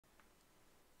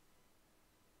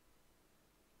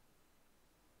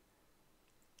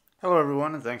Hello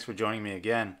everyone, and thanks for joining me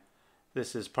again.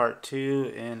 This is part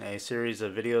 2 in a series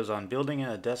of videos on building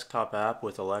a desktop app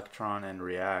with Electron and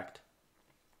React.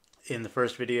 In the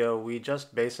first video, we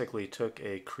just basically took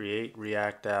a Create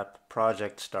React App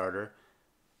project starter,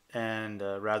 and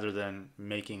rather than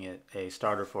making it a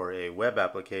starter for a web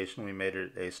application, we made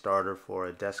it a starter for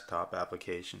a desktop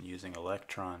application using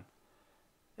Electron.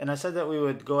 And I said that we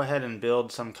would go ahead and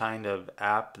build some kind of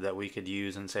app that we could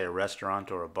use in, say, a restaurant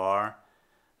or a bar.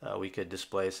 We could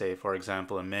display, say, for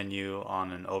example, a menu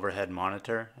on an overhead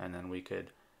monitor, and then we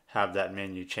could have that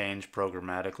menu change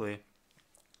programmatically,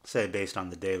 say based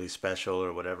on the daily special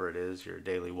or whatever it is, your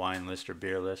daily wine list or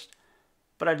beer list.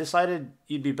 But I decided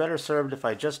you'd be better served if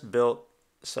I just built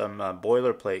some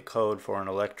boilerplate code for an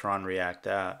Electron React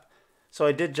app. So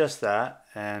I did just that,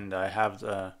 and I have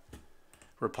the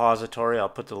repository. I'll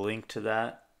put the link to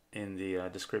that in the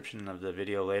description of the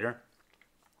video later.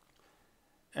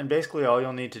 And basically all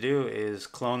you'll need to do is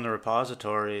clone the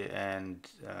repository and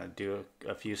do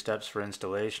a few steps for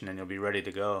installation, and you'll be ready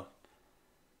to go.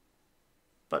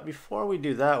 But before we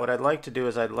do that, what I'd like to do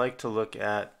is I'd like to look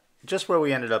at just where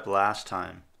we ended up last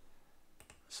time.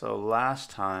 So last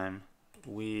time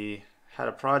we had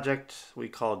a project we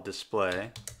called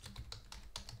display.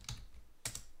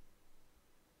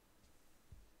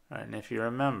 All right, and if you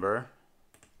remember,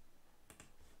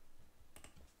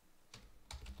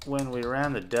 when we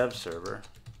ran the dev server,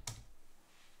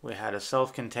 we had a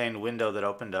self-contained window that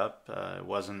opened up. It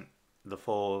wasn't the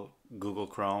full Google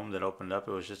Chrome that opened up.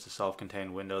 It was just a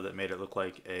self-contained window that made it look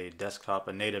like a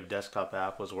native desktop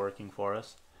app was working for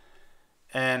us.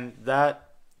 And that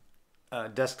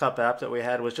desktop app that we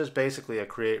had was just basically a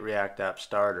Create React App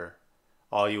starter.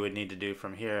 All you would need to do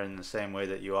from here, in the same way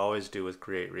that you always do with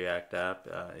Create React App,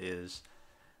 is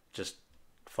just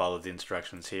follow the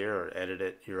instructions here or edit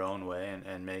it your own way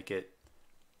and make it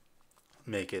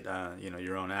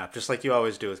your own app, just like you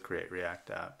always do with Create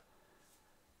React App.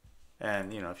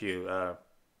 And if you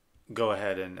go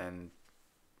ahead and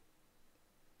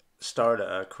start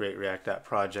a Create React App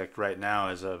project right now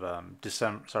as of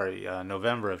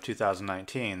November of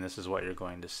 2019, this is what you're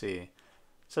going to see.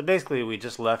 So basically we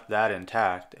just left that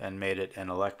intact and made it an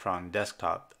Electron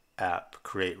desktop app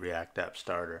Create React App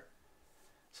starter.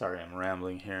 Sorry, I'm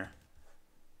rambling here.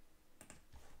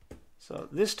 So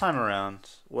this time around,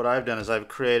 what I've done is I've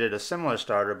created a similar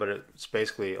starter, but it's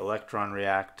basically Electron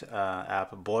React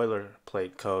app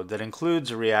boilerplate code that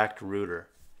includes a React router.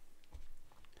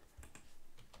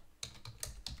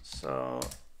 So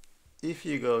if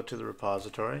you go to the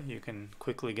repository, you can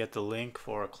quickly get the link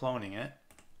for cloning it.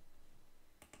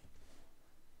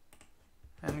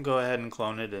 And go ahead and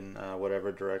clone it in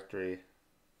whatever directory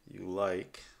you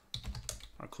like,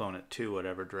 or clone it to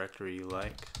whatever directory you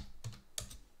like.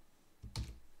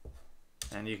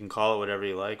 And you can call it whatever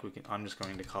you like. I'm just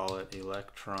going to call it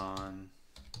Electron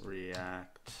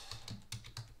React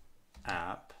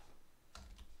App.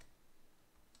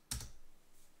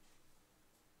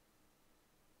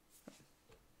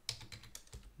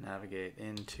 Navigate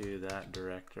into that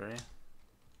directory.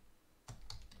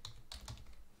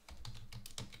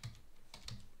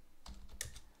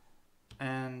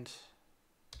 And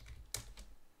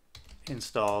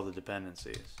install the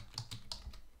dependencies.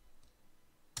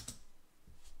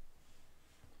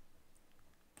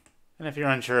 And if you're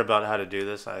unsure about how to do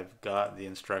this, I've got the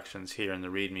instructions here in the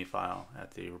README file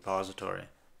at the repository.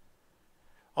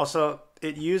 Also,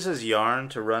 it uses Yarn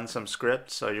to run some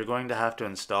scripts, so you're going to have to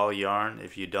install Yarn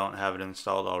if you don't have it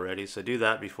installed already. So do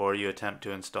that before you attempt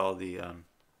to install the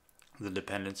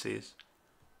dependencies.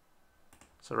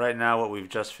 So right now what we've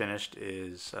just finished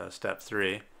is step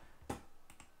 3.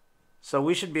 So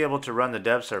we should be able to run the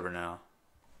dev server now.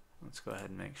 Let's go ahead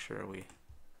and make sure we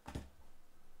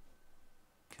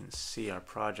can see our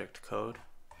project code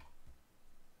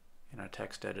in our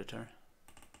text editor.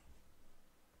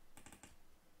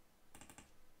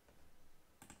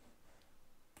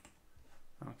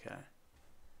 Okay.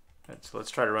 Good. So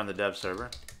let's try to run the dev server.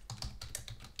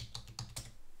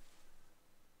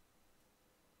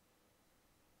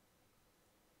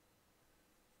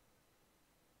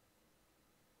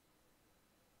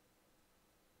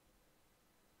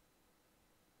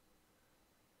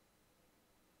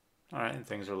 Alright, and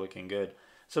things are looking good.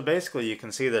 So basically you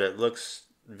can see that it looks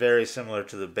very similar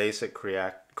to the basic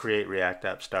Create React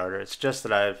App starter. It's just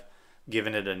that I've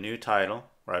given it a new title,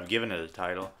 or I've given it a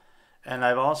title, and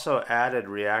I've also added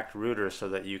React router so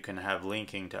that you can have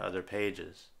linking to other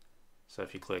pages. So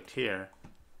if you clicked here,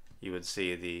 you would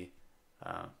see the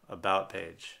About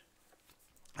page.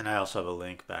 And I also have a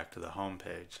link back to the home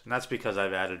page. And that's because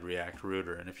I've added React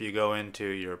router. And if you go into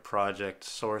your project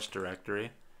source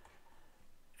directory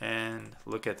and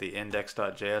look at the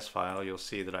index.js file, you'll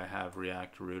see that I have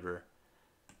React Router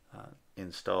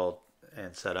installed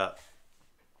and set up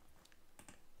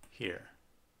here.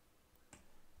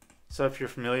 So if you're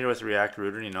familiar with React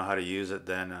Router and you know how to use it,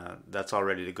 then that's all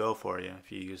ready to go for you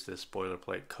if you use this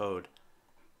boilerplate code.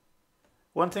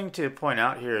 One thing to point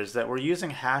out here is that we're using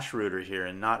hash router here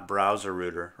and not browser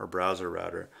router or browser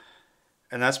router.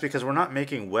 And that's because we're not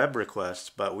making web requests,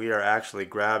 but we are actually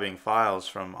grabbing files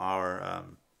from our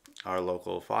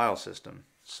local file system.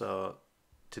 So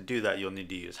to do that, you'll need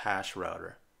to use hash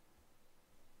router.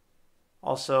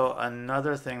 Also,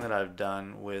 another thing that I've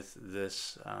done with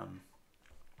this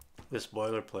this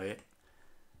boilerplate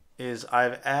is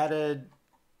I've added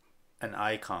an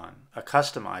icon, a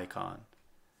custom icon.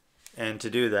 And to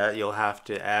do that, you'll have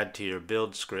to add to your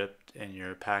build script in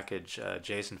your package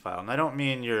JSON file. And I don't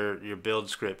mean your build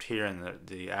script here in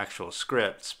the actual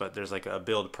scripts, but there's like a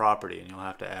build property, and you'll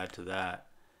have to add to that.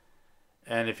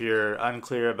 And if you're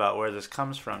unclear about where this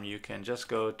comes from, you can just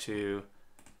go to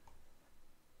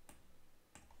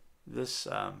this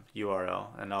URL,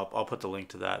 and I'll put the link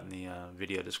to that in the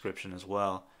video description as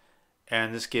well.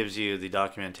 And this gives you the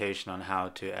documentation on how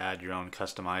to add your own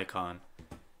custom icon.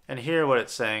 And here what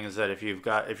it's saying is that if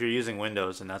you're using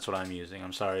Windows, and that's what I'm using,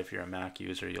 I'm sorry if you're a Mac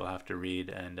user, you'll have to read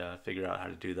and figure out how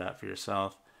to do that for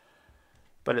yourself.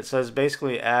 But it says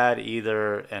basically add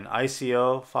either an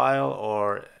ICO file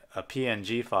or a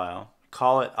PNG file,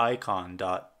 call it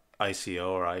icon.ico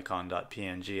or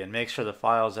icon.png, and make sure the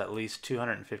file is at least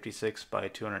 256 by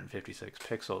 256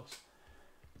 pixels.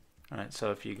 Alright,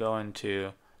 so if you go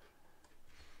into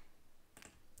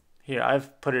here,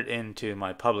 I've put it into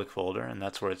my public folder, and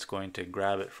that's where it's going to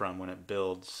grab it from when it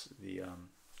builds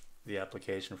the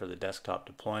application for the desktop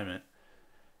deployment.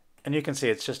 And you can see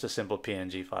it's just a simple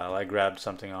PNG file. I grabbed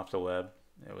something off the web.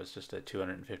 It was just a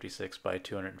 256 by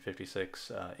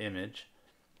 256 image.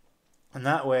 And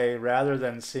that way, rather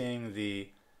than seeing the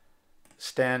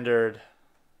standard,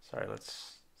 sorry,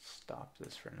 let's stop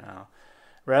this for now.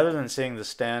 Rather than seeing the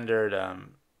standard,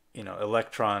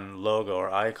 Electron logo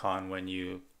or icon when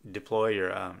you deploy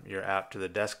your app to the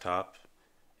desktop,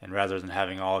 and rather than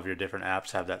having all of your different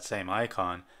apps have that same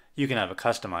icon, you can have a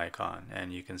custom icon,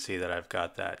 and you can see that I've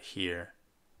got that here.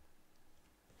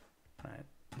 Right.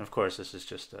 And of course, this is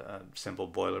just a simple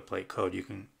boilerplate code. You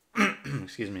can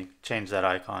excuse me, change that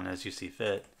icon as you see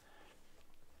fit.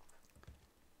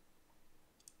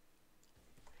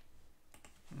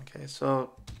 Okay,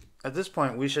 so at this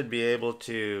point we should be able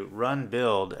to run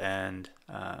build and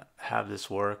have this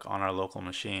work on our local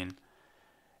machine.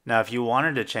 Now if you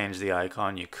wanted to change the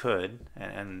icon, you could,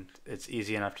 and it's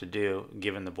easy enough to do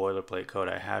given the boilerplate code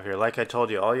I have here. Like I told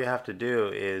you, all you have to do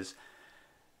is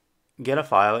get a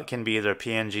file. It can be either a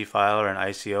PNG file or an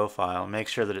ICO file. Make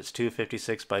sure that it's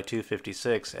 256 by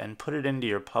 256 and put it into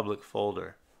your public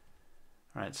folder.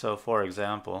 Alright, so for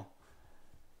example,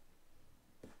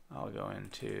 I'll go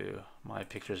into my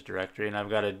pictures directory, and I've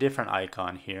got a different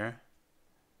icon here.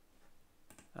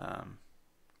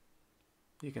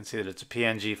 You can see that it's a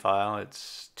PNG file.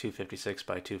 It's 256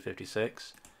 by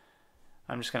 256.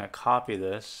 I'm just going to copy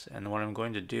this, and what I'm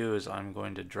going to do is I'm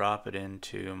going to drop it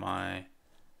into my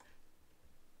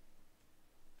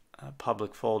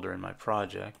public folder in my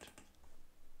project.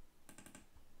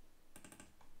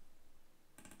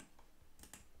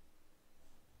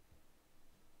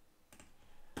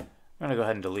 I'm going to go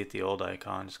ahead and delete the old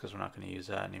icon just because we're not going to use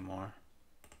that anymore.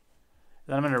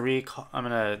 Then I'm going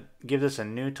to give this a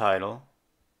new title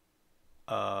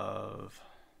of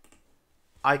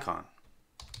icon.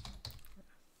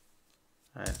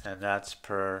 Right, and that's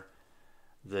per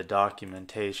the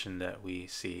documentation that we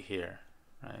see here.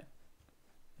 Right?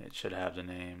 It should have the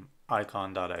name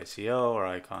icon.ico or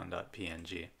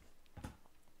icon.png.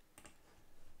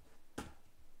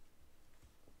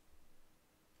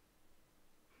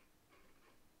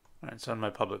 Alright, so in my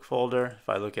public folder, if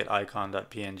I look at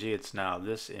icon.png, it's now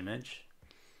this image.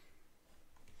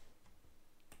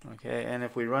 Okay, and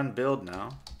if we run build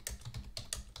now,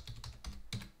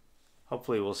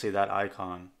 hopefully we'll see that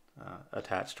icon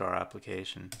attached to our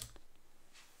application.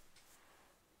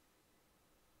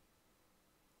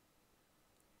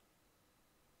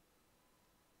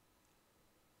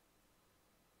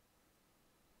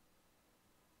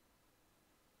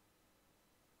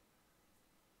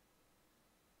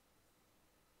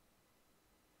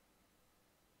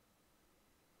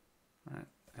 Right.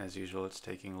 As usual, it's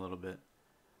taking a little bit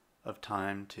of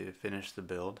time to finish the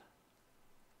build.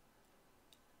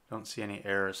 Don't see any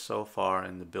errors so far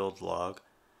in the build log.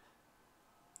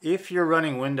 If you're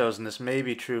running Windows, and this may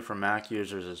be true for Mac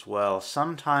users as well,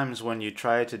 sometimes when you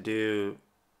try to do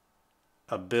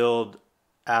a build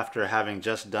after having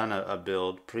just done a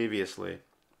build previously,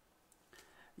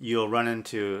 you'll run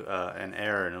into an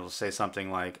error, and it'll say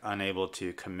something like unable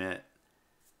to commit.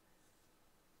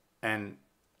 And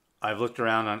I've looked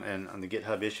around on the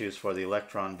GitHub issues for the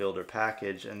Electron builder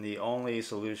package, and the only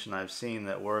solution I've seen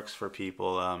that works for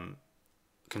people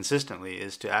consistently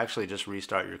is to actually just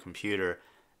restart your computer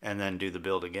and then do the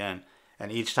build again.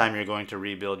 And each time you're going to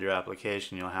rebuild your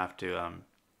application, you'll have to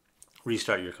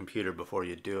restart your computer before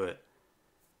you do it.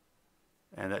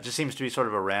 And that just seems to be sort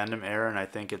of a random error, and I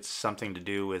think it's something to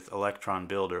do with Electron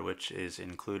Builder, which is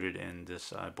included in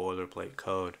this boilerplate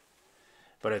code.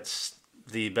 But it's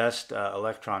the best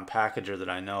Electron packager that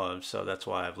I know of, so that's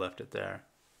why I've left it there.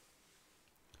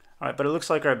 Alright, but it looks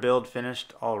like our build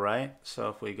finished alright. So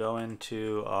if we go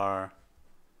into our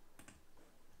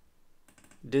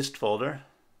dist folder,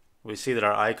 we see that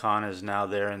our icon is now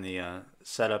there in the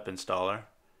setup installer.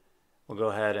 We'll go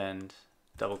ahead and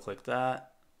double click that.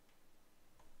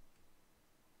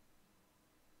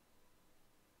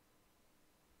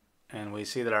 And we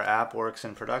see that our app works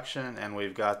in production, and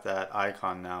we've got that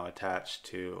icon now attached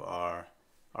to our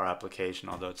application,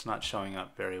 although it's not showing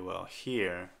up very well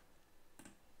here.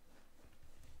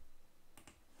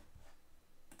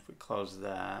 If we close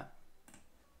that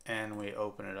and we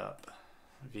open it up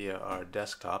via our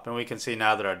desktop, and we can see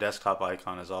now that our desktop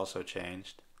icon has also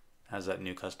changed, it has that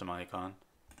new custom icon.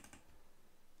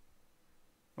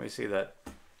 We see that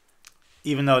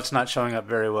even though it's not showing up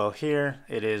very well here,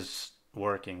 it is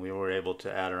working. We were able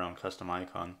to add our own custom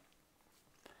icon.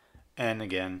 And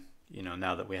again, you know,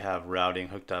 now that we have routing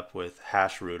hooked up with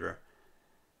hash router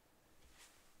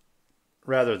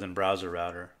rather than browser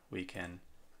router, we can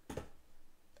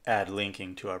add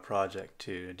linking to our project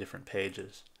to different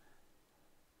pages.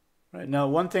 Right, now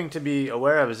one thing to be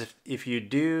aware of is if you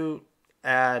do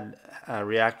add a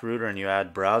React router and you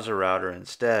add browser router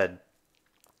instead,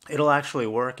 it'll actually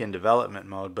work in development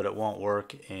mode, but it won't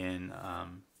work in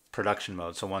production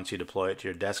mode. So once you deploy it to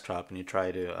your desktop and you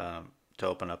try to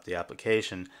open up the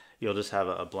application, you'll just have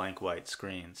a blank white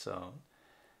screen. So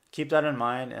keep that in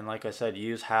mind, and like I said,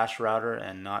 use hash router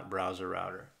and not browser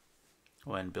router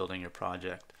when building your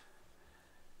project.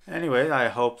 Anyway, I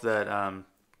hope that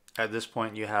at this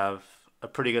point you have a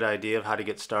pretty good idea of how to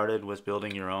get started with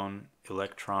building your own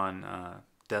Electron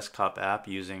desktop app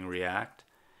using React.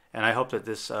 And I hope that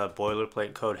this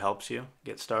boilerplate code helps you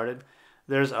get started.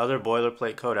 There's other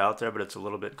boilerplate code out there, but it's a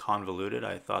little bit convoluted.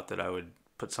 I thought that I would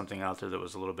put something out there that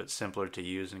was a little bit simpler to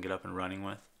use and get up and running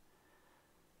with.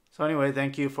 So anyway,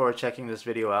 thank you for checking this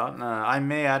video out. I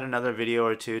may add another video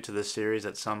or two to this series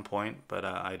at some point, but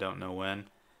I don't know when.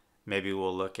 Maybe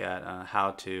we'll look at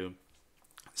how to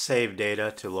save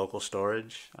data to local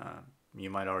storage. You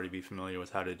might already be familiar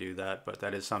with how to do that, but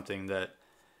that is something that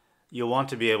you'll want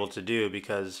to be able to do,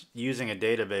 because using a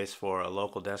database for a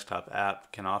local desktop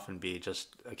app can often be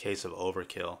just a case of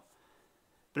overkill.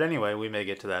 But anyway, we may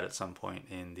get to that at some point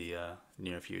in the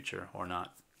near future or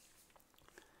not.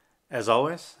 As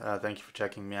always, thank you for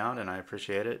checking me out, and I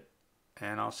appreciate it,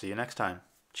 and I'll see you next time.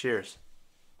 Cheers.